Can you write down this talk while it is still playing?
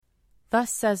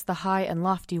Thus says the high and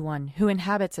lofty one, who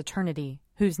inhabits eternity,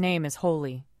 whose name is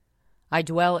holy. I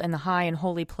dwell in the high and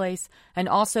holy place, and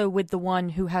also with the one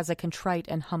who has a contrite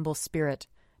and humble spirit,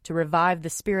 to revive the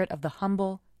spirit of the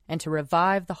humble, and to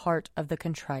revive the heart of the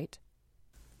contrite.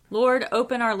 Lord,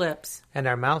 open our lips, and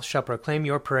our mouth shall proclaim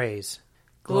your praise.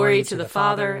 Glory to the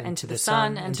Father, and to the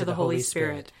Son, and to the Holy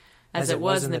Spirit, as it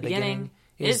was in the beginning,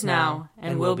 is now,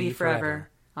 and will be forever.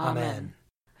 Amen.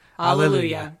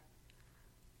 Alleluia.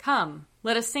 Come,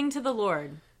 let us sing to the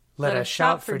Lord. Let us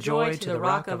shout for joy to the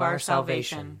rock of our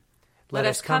salvation. Let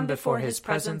us come before his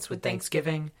presence with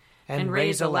thanksgiving, and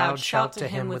raise a loud shout to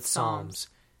him with psalms.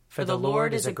 For the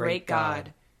Lord is a great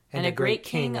God, and a great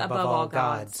King above all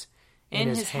gods. In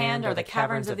his hand are the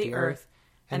caverns of the earth,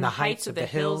 and the heights of the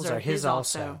hills are his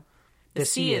also. The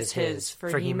sea is his,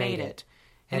 for he made it,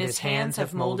 and his hands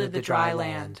have molded the dry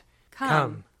land.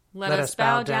 Come, let us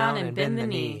bow down and bend the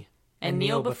knee, and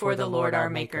kneel before the Lord our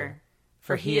Maker.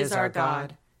 For he is our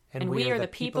God, and we are the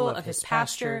people of his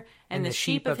pasture and the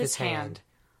sheep of his hand.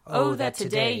 Oh, that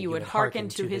today you would hearken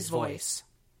to his voice.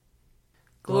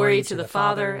 Glory to the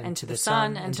Father, and to the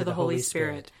Son, and to the Holy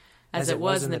Spirit, as it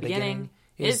was in the beginning,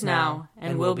 is now,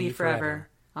 and will be forever.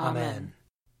 Amen.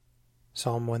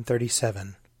 Psalm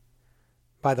 137.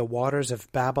 By the waters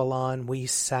of Babylon we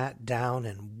sat down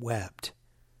and wept,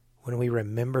 when we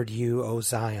remembered you, O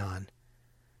Zion.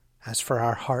 As for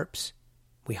our harps,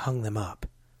 we hung them up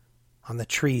on the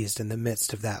trees in the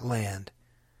midst of that land.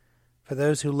 For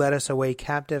those who led us away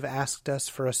captive asked us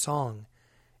for a song,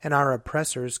 and our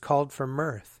oppressors called for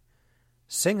mirth.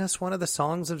 Sing us one of the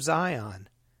songs of Zion.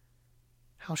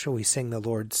 How shall we sing the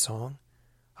Lord's song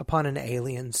upon an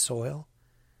alien soil?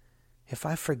 If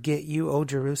I forget you, O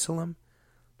Jerusalem,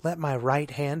 let my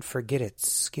right hand forget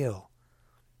its skill.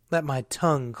 Let my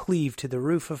tongue cleave to the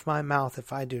roof of my mouth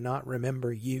if I do not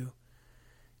remember you,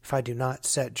 if I do not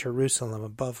set Jerusalem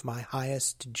above my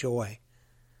highest joy.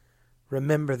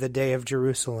 Remember the day of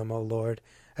Jerusalem, O Lord,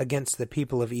 against the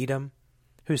people of Edom,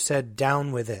 who said,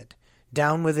 down with it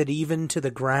even to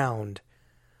the ground.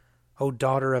 O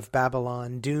daughter of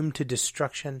Babylon, doomed to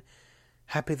destruction,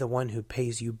 happy the one who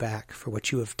pays you back for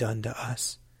what you have done to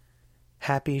us.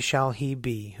 Happy shall he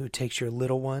be who takes your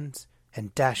little ones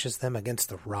and dashes them against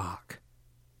the rock.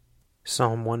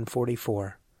 Psalm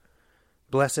 144.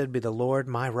 Blessed be the Lord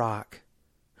my rock,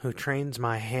 who trains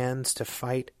my hands to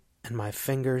fight and my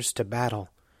fingers to battle,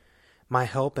 my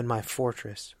help and my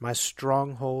fortress, my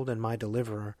stronghold and my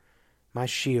deliverer, my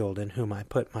shield in whom I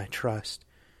put my trust,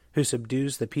 who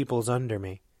subdues the peoples under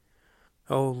me.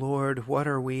 O Lord, what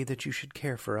are we that you should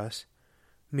care for us,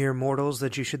 mere mortals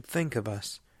that you should think of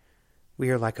us? We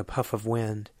are like a puff of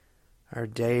wind. Our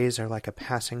days are like a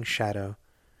passing shadow.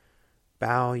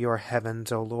 Bow your heavens,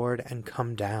 O Lord, and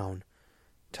come down.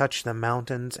 Touch the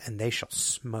mountains, and they shall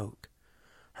smoke.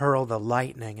 Hurl the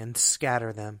lightning, and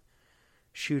scatter them.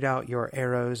 Shoot out your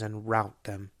arrows, and rout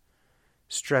them.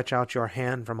 Stretch out your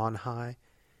hand from on high.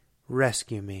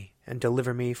 Rescue me, and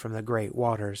deliver me from the great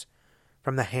waters,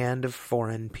 from the hand of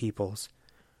foreign peoples,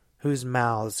 whose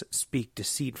mouths speak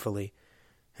deceitfully,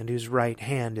 and whose right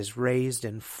hand is raised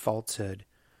in falsehood.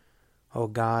 O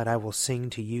God, I will sing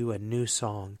to you a new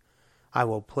song. I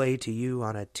will play to you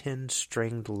on a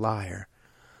 10-stringed lyre.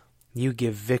 You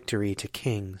give victory to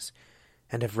kings,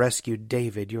 and have rescued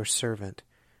David your servant.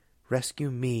 Rescue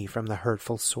me from the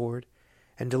hurtful sword,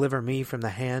 and deliver me from the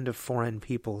hand of foreign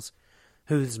peoples,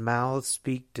 whose mouths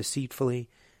speak deceitfully,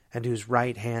 and whose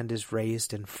right hand is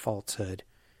raised in falsehood.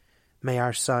 May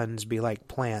our sons be like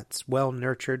plants well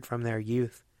nurtured from their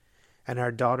youth, and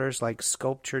our daughters like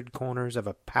sculptured corners of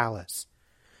a palace.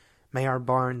 May our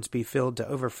barns be filled to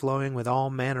overflowing with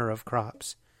all manner of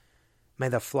crops. May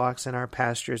the flocks in our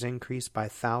pastures increase by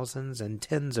thousands and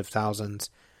tens of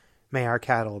thousands. May our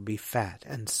cattle be fat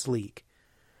and sleek.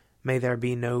 May there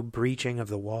be no breaching of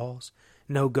the walls,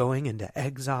 no going into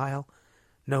exile,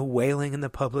 no wailing in the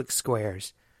public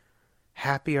squares.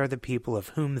 Happy are the people of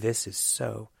whom this is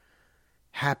so.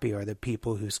 Happy are the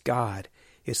people whose God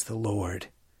is the Lord.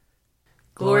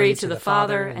 Glory to the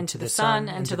Father, and to the Son,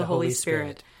 and to the Holy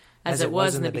Spirit, as it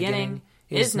was in the beginning,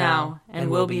 is now,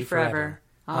 and will be forever.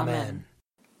 Amen.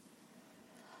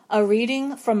 A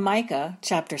reading from Micah,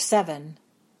 chapter 7.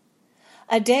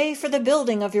 A day for the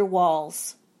building of your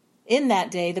walls. In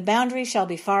that day the boundary shall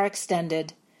be far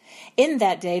extended. In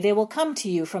that day they will come to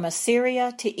you from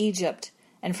Assyria to Egypt,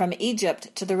 and from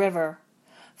Egypt to the river,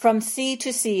 from sea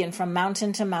to sea, and from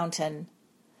mountain to mountain.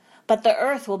 But the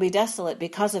earth will be desolate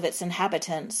because of its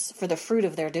inhabitants, for the fruit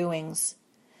of their doings.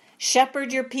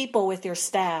 Shepherd your people with your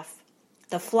staff,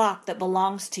 the flock that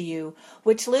belongs to you,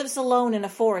 which lives alone in a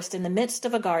forest in the midst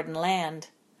of a garden land.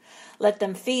 Let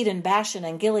them feed in Bashan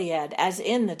and Gilead, as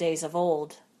in the days of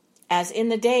old. As in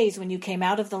the days when you came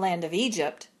out of the land of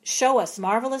Egypt, show us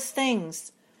marvelous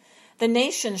things. The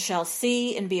nations shall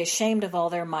see and be ashamed of all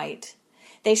their might.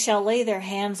 They shall lay their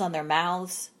hands on their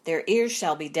mouths, their ears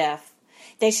shall be deaf.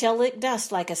 They shall lick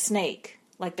dust like a snake,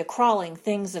 like the crawling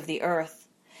things of the earth.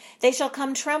 They shall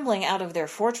come trembling out of their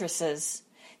fortresses.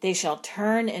 They shall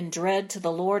turn in dread to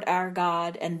the Lord our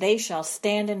God, and they shall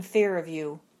stand in fear of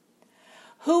you.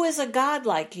 Who is a God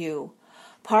like you,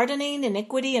 pardoning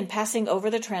iniquity and passing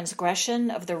over the transgression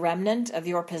of the remnant of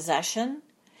your possession?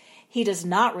 He does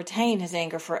not retain his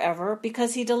anger forever,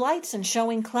 because he delights in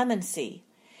showing clemency.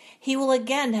 He will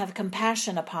again have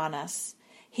compassion upon us.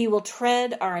 He will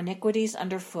tread our iniquities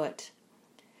underfoot.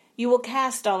 You will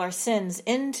cast all our sins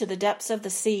into the depths of the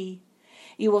sea.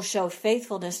 You will show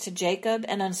faithfulness to Jacob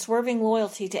and unswerving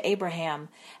loyalty to Abraham,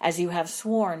 as you have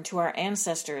sworn to our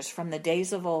ancestors from the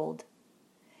days of old.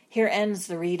 Here ends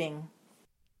the reading.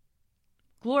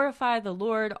 Glorify the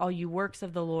Lord, all you works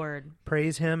of the Lord.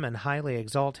 Praise him and highly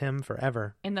exalt him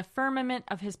forever. In the firmament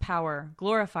of his power,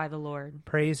 glorify the Lord.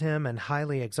 Praise him and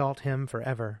highly exalt him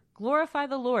forever. Glorify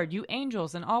the Lord, you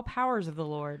angels and all powers of the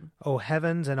Lord. O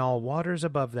heavens and all waters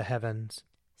above the heavens.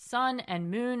 Sun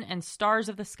and moon and stars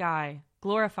of the sky,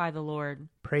 glorify the Lord.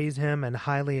 Praise him and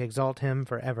highly exalt him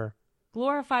forever.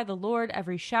 Glorify the Lord,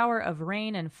 every shower of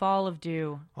rain and fall of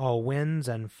dew. All winds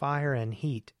and fire and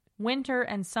heat. Winter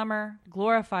and summer,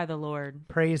 glorify the Lord.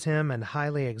 Praise him and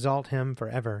highly exalt him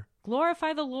forever.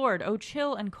 Glorify the Lord, O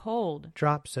chill and cold.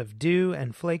 Drops of dew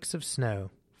and flakes of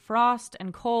snow. Frost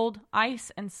and cold,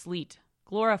 ice and sleet,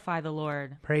 glorify the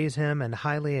Lord. Praise him and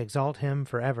highly exalt him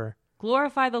forever.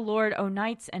 Glorify the Lord, O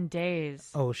nights and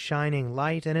days. O shining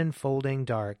light and enfolding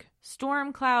dark.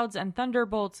 Storm clouds and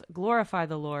thunderbolts, glorify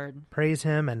the Lord. Praise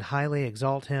him and highly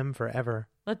exalt him forever.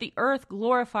 Let the earth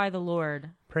glorify the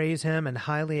Lord. Praise him and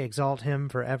highly exalt him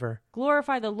forever.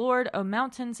 Glorify the Lord, O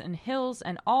mountains and hills,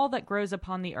 and all that grows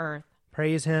upon the earth.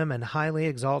 Praise him and highly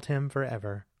exalt him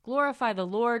forever. Glorify the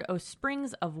Lord, O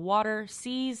springs of water,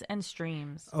 seas and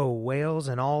streams. O whales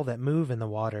and all that move in the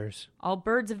waters. All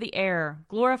birds of the air,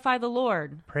 glorify the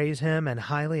Lord. Praise him and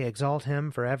highly exalt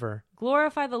him forever.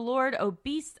 Glorify the Lord, O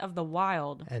beasts of the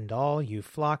wild. And all you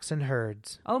flocks and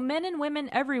herds. O men and women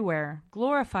everywhere,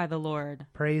 glorify the Lord.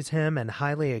 Praise him and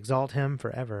highly exalt him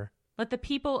forever. Let the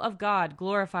people of God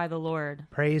glorify the Lord.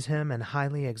 Praise him and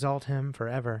highly exalt him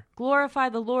forever. Glorify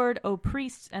the Lord, O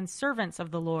priests and servants of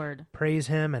the Lord. Praise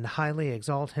him and highly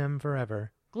exalt him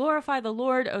forever. Glorify the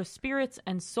Lord, O spirits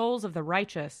and souls of the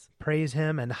righteous. Praise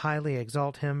him and highly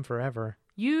exalt him forever.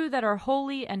 You that are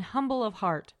holy and humble of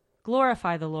heart,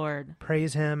 glorify the Lord.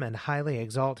 Praise him and highly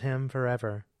exalt him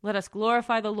forever. Let us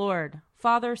glorify the Lord,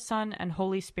 Father, Son, and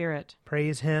Holy Spirit.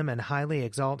 Praise him and highly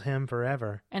exalt him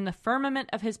forever. In the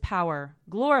firmament of his power,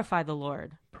 glorify the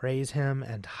Lord. Praise him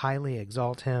and highly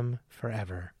exalt him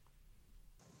forever.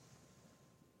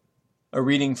 A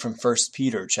reading from 1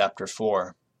 Peter chapter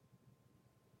 4.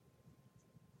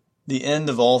 The end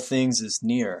of all things is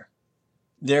near.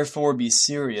 Therefore be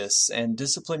serious and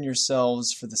discipline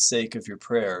yourselves for the sake of your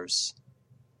prayers.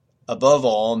 Above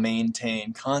all,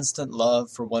 maintain constant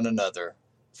love for one another,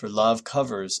 for love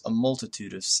covers a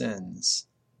multitude of sins.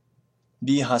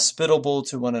 Be hospitable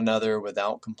to one another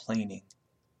without complaining.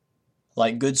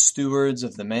 Like good stewards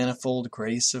of the manifold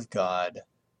grace of God,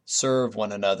 serve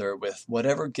one another with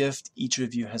whatever gift each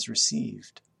of you has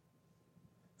received.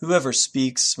 Whoever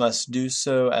speaks must do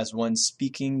so as one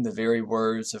speaking the very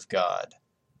words of God.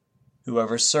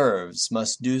 Whoever serves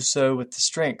must do so with the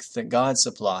strength that God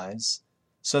supplies,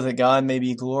 so that God may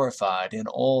be glorified in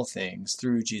all things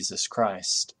through Jesus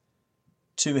Christ.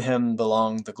 To him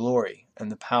belong the glory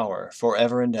and the power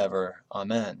forever and ever.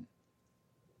 Amen.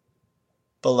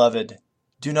 Beloved,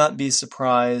 do not be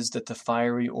surprised at the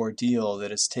fiery ordeal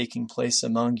that is taking place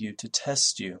among you to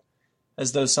test you,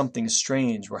 as though something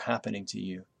strange were happening to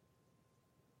you.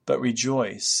 But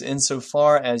rejoice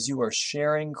insofar as you are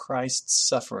sharing Christ's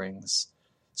sufferings,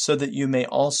 so that you may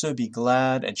also be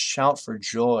glad and shout for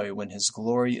joy when his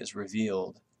glory is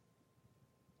revealed.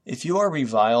 If you are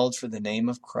reviled for the name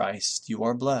of Christ, you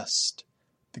are blessed,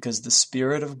 because the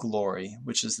Spirit of glory,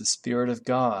 which is the Spirit of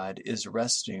God, is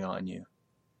resting on you.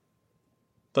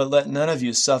 But let none of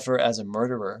you suffer as a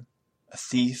murderer, a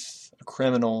thief, a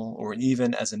criminal, or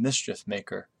even as a mischief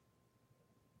maker.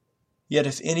 Yet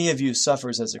if any of you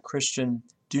suffers as a Christian,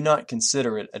 do not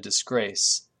consider it a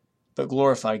disgrace, but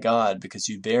glorify God because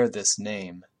you bear this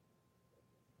name.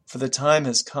 For the time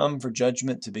has come for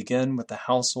judgment to begin with the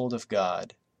household of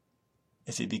God.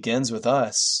 If it begins with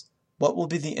us, what will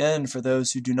be the end for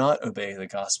those who do not obey the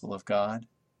gospel of God?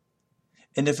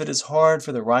 And if it is hard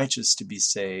for the righteous to be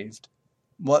saved,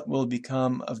 what will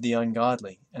become of the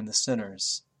ungodly and the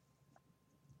sinners?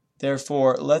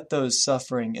 Therefore, let those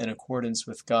suffering in accordance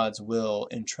with God's will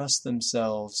entrust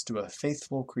themselves to a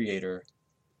faithful Creator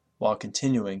while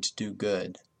continuing to do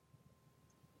good.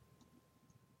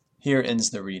 Here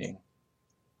ends the reading.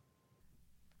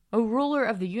 O ruler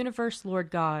of the universe,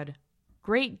 Lord God,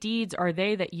 great deeds are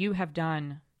they that you have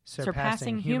done,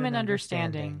 surpassing human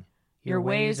understanding. Your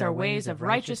ways are ways of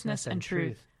righteousness and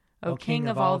truth, O King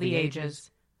of all the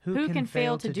ages. Who can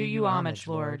fail to do you homage,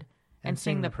 Lord, and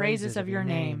sing the praises of your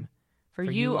name? For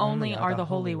you only are the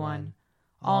Holy One.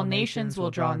 All nations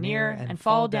will draw near and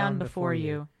fall down before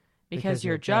you, because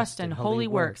your just and holy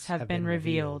works have been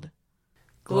revealed.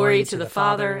 Glory to the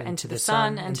Father, and to the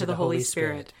Son, and to the Holy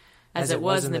Spirit, as it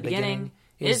was in the beginning,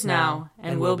 is now,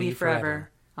 and will be forever.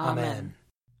 Amen.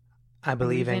 I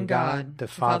believe in God, the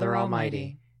Father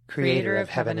Almighty, creator of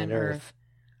heaven and earth.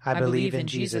 I believe in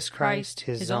Jesus Christ,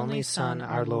 his only Son,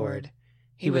 our Lord.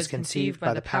 He was conceived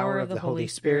by the power of the Holy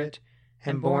Spirit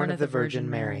and born of the Virgin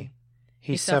Mary.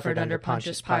 He suffered under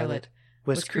Pontius Pilate,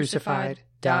 was crucified,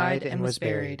 died, and was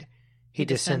buried. He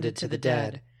descended to the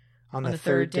dead. On the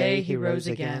third day he rose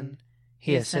again.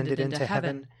 He ascended into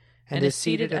heaven and is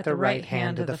seated at the right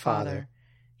hand of the Father.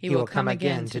 He will come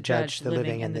again to judge the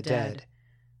living and the dead.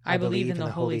 I believe in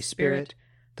the Holy Spirit,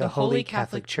 the Holy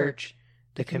Catholic Church,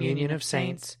 the communion of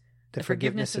saints, the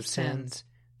forgiveness of sins,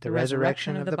 the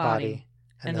resurrection of the body,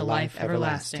 and the life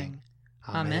everlasting.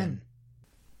 Amen.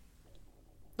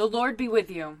 The Lord be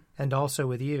with you. And also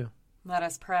with you. Let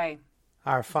us pray.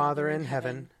 Our Father in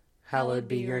heaven, hallowed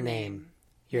be your name.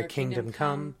 Your kingdom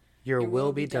come, your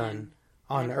will be done,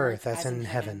 on earth as in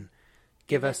heaven.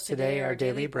 Give us today our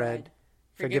daily bread.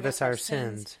 Forgive us our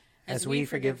sins, as we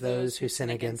forgive those who sin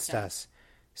against us.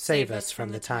 Save us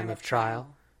from the time of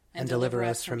trial, and deliver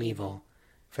us from evil.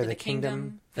 For the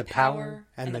kingdom, the power,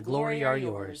 and the glory are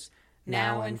yours,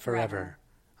 now and forever.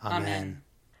 Amen.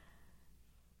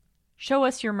 Show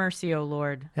us your mercy, O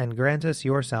Lord. And grant us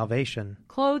your salvation.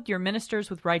 Clothe your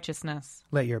ministers with righteousness.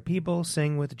 Let your people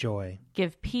sing with joy.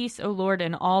 Give peace, O Lord,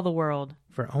 in all the world.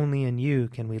 For only in you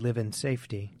can we live in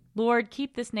safety. Lord,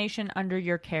 keep this nation under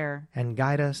your care. And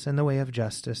guide us in the way of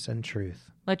justice and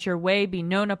truth. Let your way be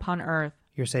known upon earth.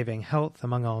 Your saving health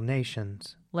among all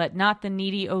nations. Let not the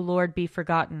needy, O Lord, be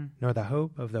forgotten. Nor the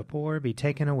hope of the poor be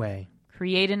taken away.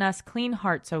 Create in us clean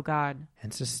hearts, O God.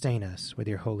 And sustain us with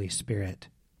your Holy Spirit.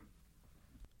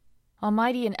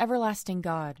 Almighty and everlasting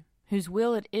God, whose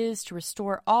will it is to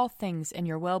restore all things in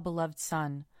your well-beloved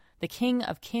Son, the King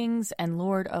of kings and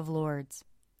Lord of lords,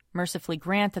 mercifully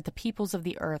grant that the peoples of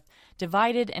the earth,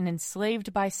 divided and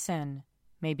enslaved by sin,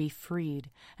 may be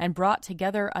freed and brought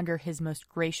together under his most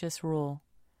gracious rule,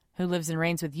 who lives and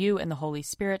reigns with you in the Holy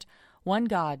Spirit, one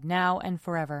God, now and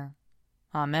forever.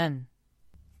 Amen.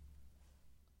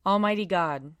 Almighty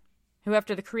God, who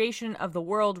after the creation of the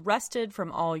world rested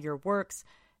from all your works,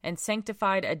 and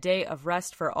sanctified a day of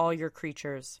rest for all your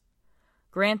creatures,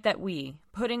 grant that we,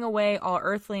 putting away all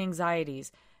earthly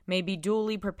anxieties, may be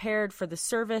duly prepared for the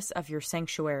service of your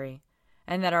sanctuary,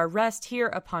 and that our rest here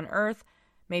upon earth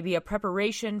may be a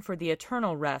preparation for the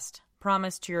eternal rest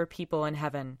promised to your people in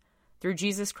heaven, through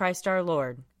Jesus Christ our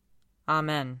Lord.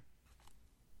 Amen.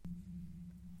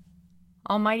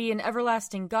 Almighty and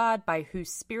everlasting God, by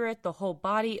whose Spirit the whole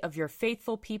body of your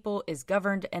faithful people is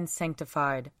governed and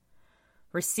sanctified,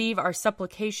 receive our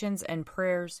supplications and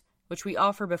prayers, which we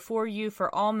offer before you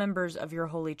for all members of your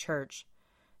holy church,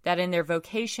 that in their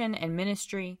vocation and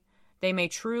ministry they may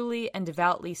truly and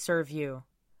devoutly serve you,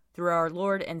 through our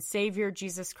Lord and Savior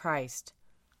Jesus Christ.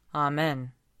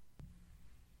 Amen.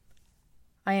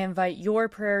 I invite your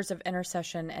prayers of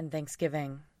intercession and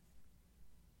thanksgiving.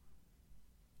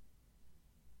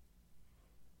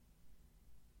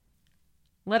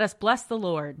 Let us bless the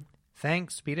Lord.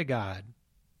 Thanks be to God.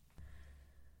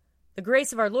 The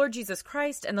grace of our Lord Jesus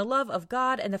Christ, and the love of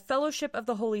God, and the fellowship of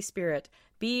the Holy Spirit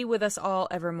be with us all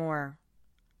evermore.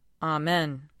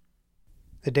 Amen.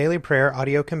 The Daily Prayer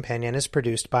audio companion is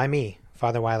produced by me,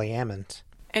 Father Wiley Ammons.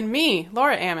 And me,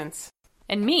 Laura Ammons.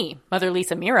 And me, Mother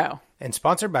Lisa Meirow. And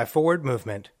sponsored by Forward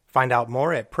Movement. Find out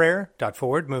more at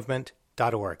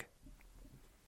prayer.forwardmovement.org.